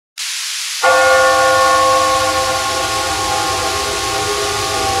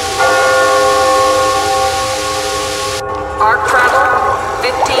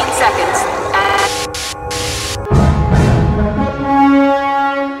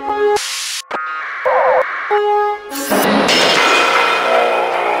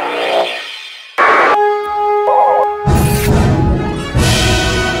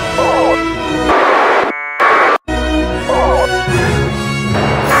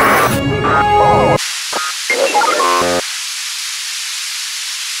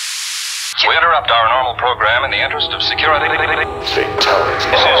interrupt our normal program in the interest of security. Fatality.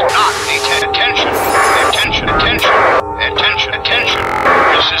 This is not attention. Attention. Attention. Attention. Attention.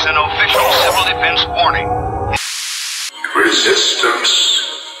 This is an official civil defense warning. Resistance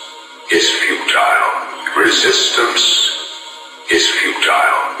is futile. Resistance is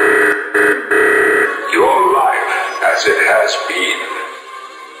futile. Your life, as it has been,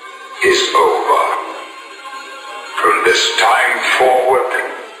 is over. From this time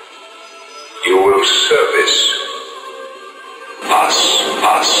forward, you will service us,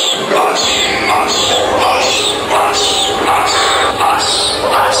 us, us, us, us, us, us, us,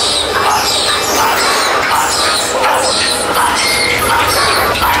 us, us, us,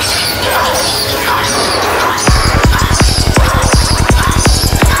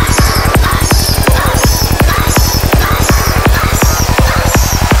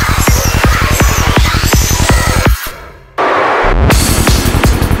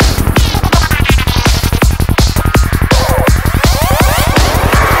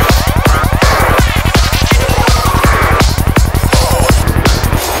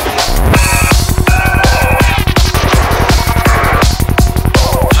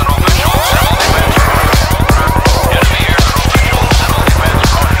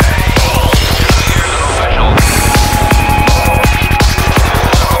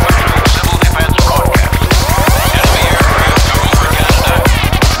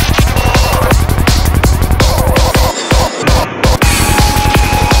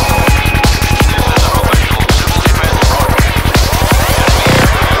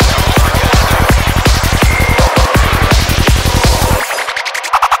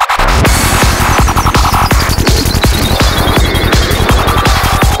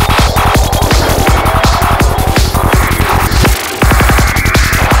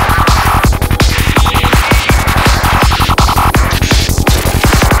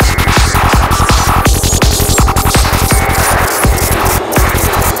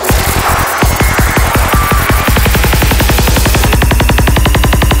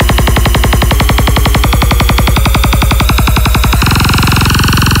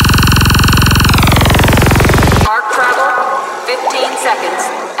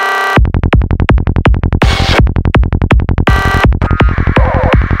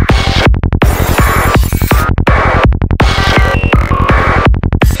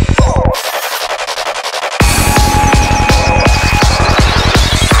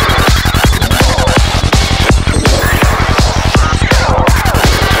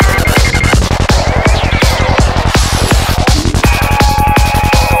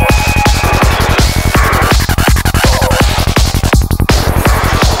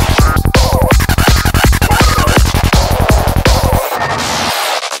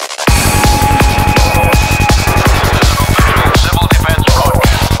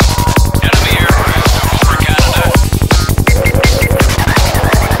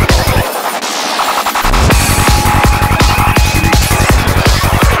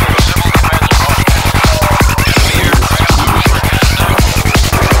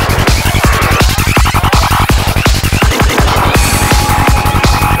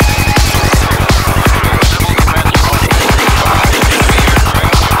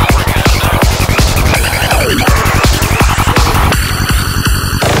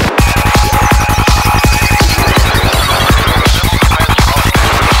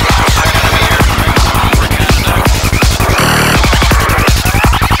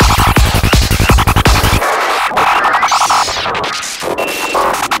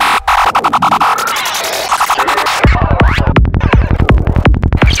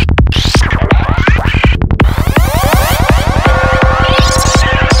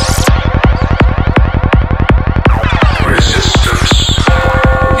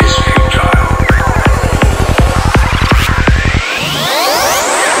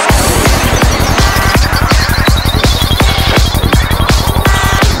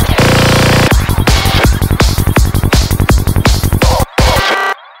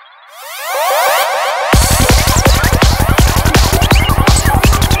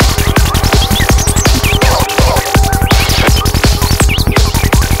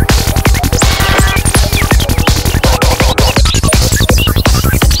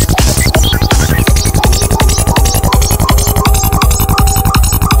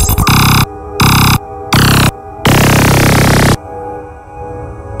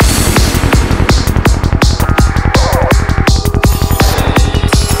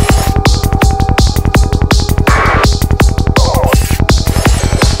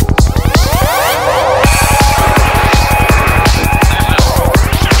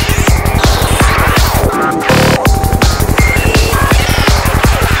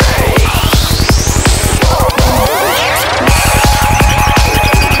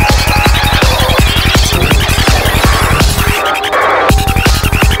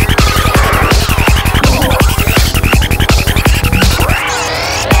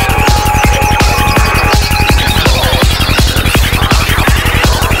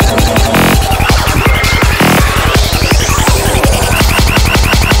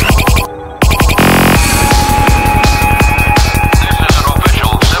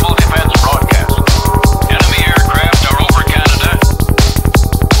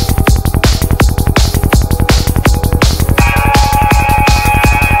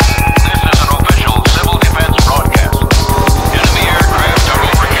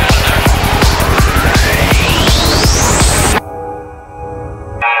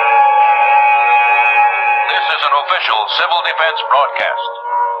 is an official civil defense broadcast.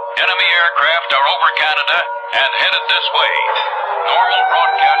 Enemy aircraft are over Canada and headed this way. Normal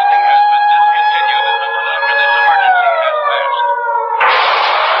broadcasting has